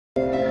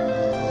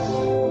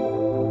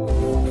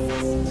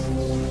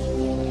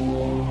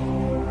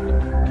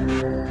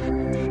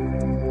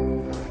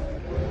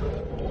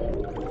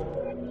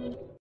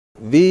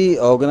We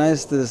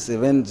organized this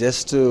event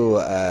just to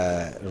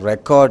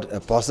record a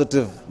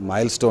positive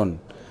milestone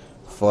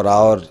for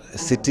our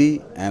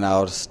city and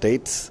our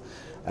states.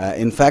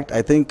 In fact,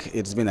 I think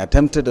it's been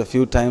attempted a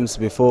few times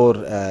before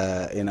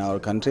in our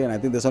country, and I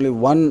think there's only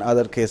one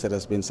other case that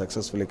has been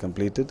successfully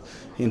completed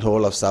in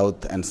whole of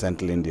South and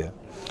Central India.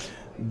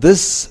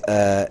 This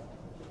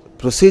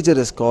procedure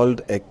is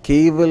called a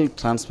Caval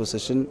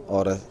transposition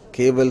or a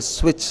Caval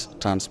switch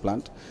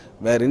transplant,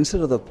 where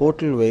instead of the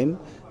portal vein,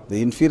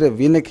 the inferior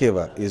vena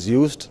cava is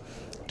used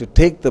to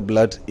take the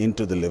blood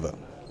into the liver.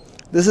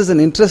 This is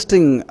an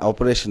interesting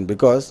operation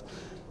because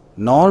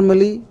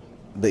normally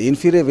the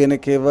inferior vena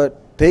cava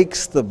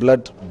takes the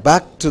blood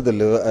back to the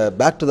liver,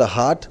 back to the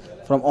heart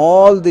from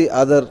all the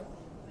other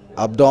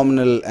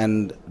abdominal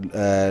and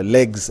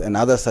legs and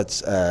other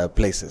such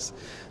places.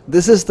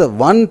 This is the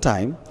one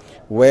time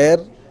where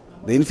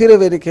the inferior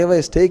vena cava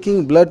is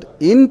taking blood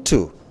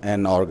into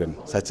an organ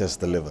such as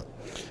the liver.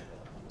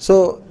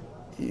 So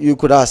you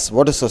could ask,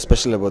 what is so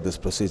special about this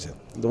procedure?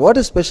 What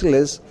is special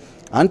is,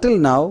 until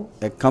now,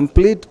 a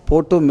complete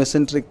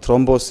portomesenteric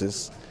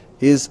thrombosis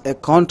is a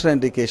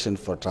contraindication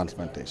for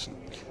transplantation.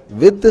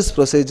 With this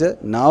procedure,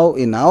 now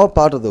in our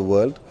part of the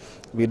world,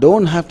 we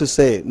don't have to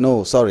say,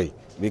 no, sorry,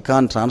 we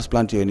can't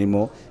transplant you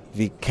anymore.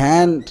 We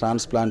can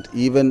transplant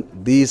even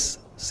these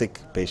sick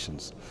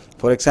patients.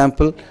 For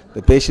example,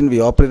 the patient we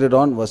operated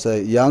on was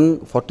a young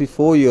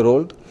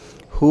 44-year-old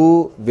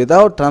who,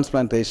 without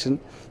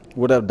transplantation,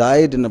 would have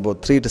died in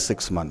about 3 to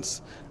 6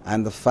 months.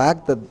 And the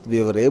fact that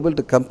we were able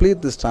to complete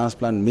this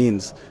transplant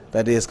means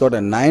that he has got a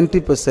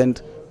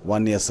 90%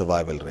 1-year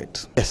survival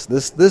rate. Yes,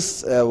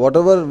 this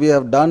whatever we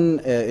have done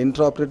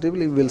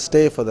intraoperatively will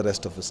stay for the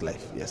rest of his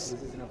life. Yes.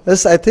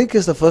 This, I think,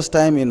 is the first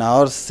time in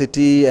our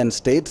city and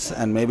states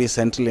and maybe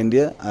central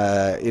India.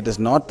 It is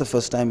not the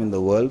first time in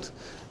the world,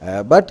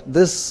 but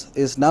this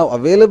is now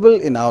available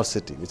in our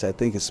city, which I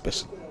think is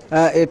special.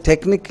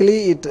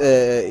 Technically, it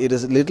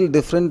is a little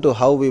different to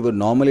how we would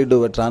normally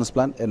do a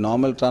transplant. A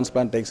normal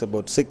transplant takes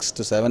about 6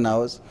 to 7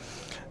 hours.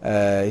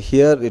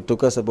 Here it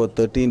took us about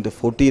 13 to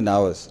 14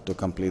 hours to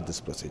complete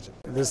this procedure.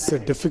 This is a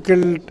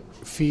difficult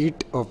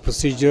feat of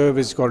procedure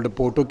which is called a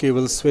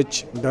portocaval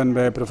switch, done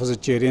by Professor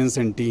Cherian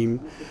and team.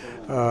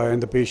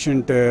 And the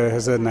patient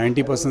has a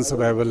 90%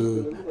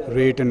 survival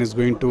rate and is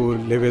going to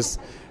live his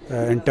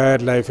entire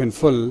life in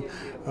full.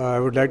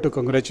 I would like to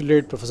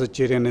congratulate Professor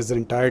Cherian and his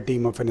entire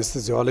team of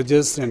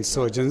anesthesiologists and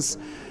surgeons.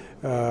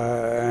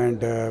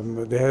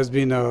 There has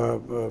been a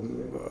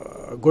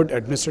good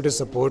administrative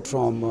support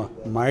from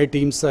my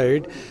team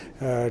side.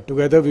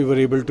 Together we were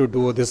able to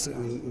do this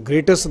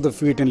greatest of the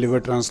feat in liver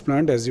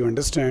transplant. As you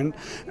understand,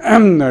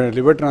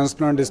 liver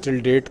transplant is till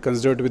date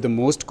considered to be the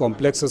most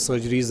complex of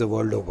surgeries the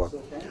world over.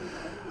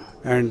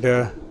 And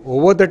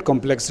over that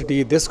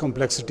complexity, this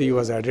complexity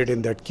was added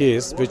in that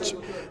case, which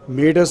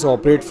made us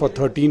operate for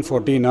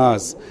 13-14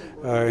 hours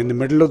in the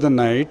middle of the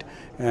night.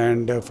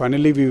 And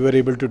finally we were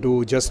able to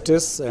do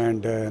justice,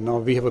 and now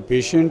we have a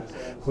patient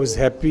who is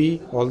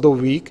happy, although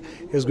weak,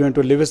 is going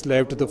to live his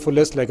life to the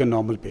fullest like a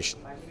normal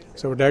patient.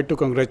 So I would like to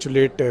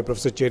congratulate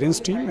Professor Cherian's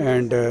team,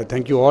 and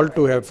thank you all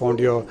to have found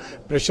your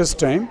precious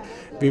time.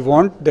 We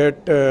want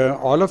that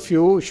all of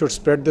you should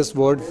spread this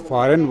word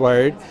far and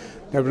wide.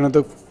 That one of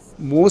the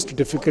most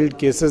difficult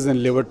cases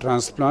in liver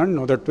transplant.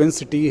 Now the Twin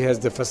City has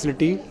the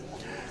facility,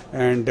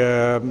 and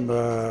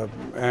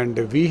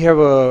we have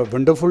a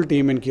wonderful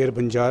team in Care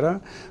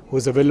Banjara who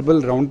is available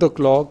round the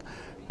clock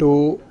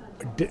to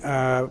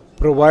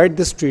provide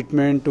this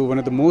treatment to one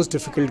of the most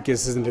difficult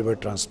cases in liver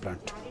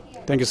transplant.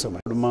 Thank you so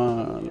much.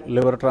 My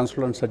liver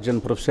transplant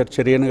surgeon Professor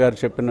Cherian garu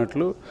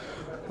cheppinatlu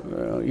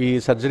ee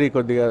surgery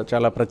koddiga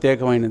chala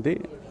pratyekamainadi,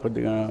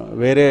 koddiga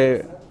vere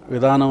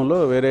విధానంలో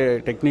వేరే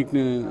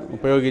టెక్నిక్ని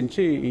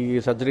ఉపయోగించి ఈ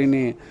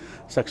సర్జరీని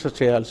success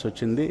చేయాల్సి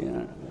వచ్చింది.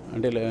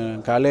 అంటే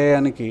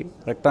కాలేయానికి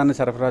రక్తాన్ని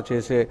సరఫరా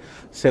చేసే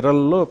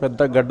సిరల్లో పెద్ద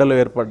గడ్డలు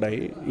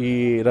ఏర్పడ్డాయి ఈ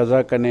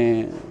రజాక్ అనే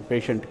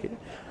పేషెంట్కి.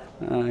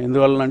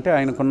 ఎందువలనంటే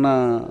ఆయనకున్న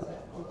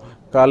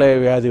కాలేయ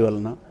వ్యాధి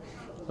వలన.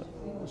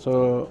 సో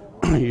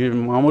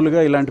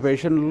మామూలుగా ఇలాంటి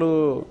పేషెంట్లు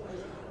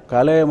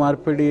కాలేయ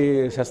మార్పిడి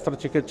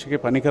శస్త్రచికిత్సకి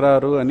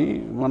పనికిరారు అని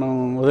మనం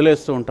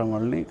వదిలేస్తూ ఉంటాం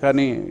వాళ్ళని.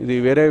 కానీ ఇది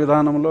వేరే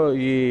విధానంలో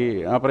ఈ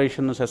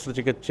ఆపరేషన్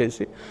శస్త్రచికిత్స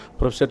చేసి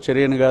ప్రొఫెసర్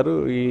చెరియన్ గారు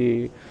ఈ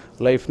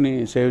లైఫ్ని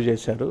సేవ్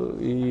చేశారు.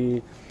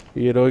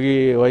 ఈ రోగి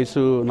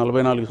వయసు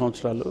 44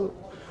 సంవత్సరాలు.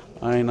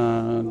 ఆయన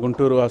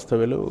గుంటూరు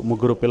వాస్తవ్యులు,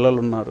 3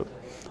 పిల్లలు ఉన్నారు.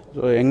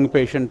 సో యంగ్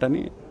పేషెంట్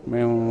అని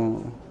మేము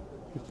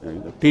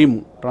టీం,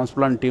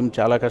 ట్రాన్స్ప్లాంట్ టీం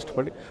చాలా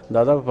కష్టపడి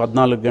దాదాపు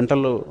 14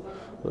 గంటలు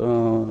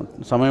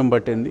సమయం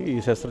పట్టింది ఈ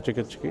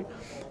శస్త్రచికిత్సకి.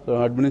 సో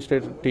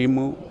అడ్మినిస్ట్రేటివ్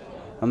టీము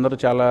అందరూ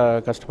చాలా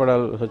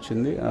కష్టపడాల్సి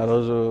వచ్చింది ఆ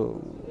రోజు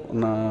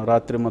ఉన్న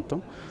రాత్రి మొత్తం.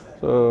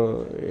 సో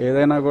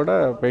ఏదైనా కూడా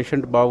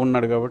పేషెంట్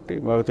బాగున్నాడు కాబట్టి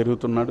బాగా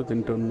తిరుగుతున్నాడు,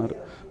 తింటున్నారు.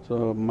 సో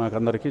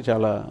మాకందరికీ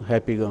చాలా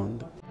హ్యాపీగా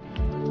ఉంది.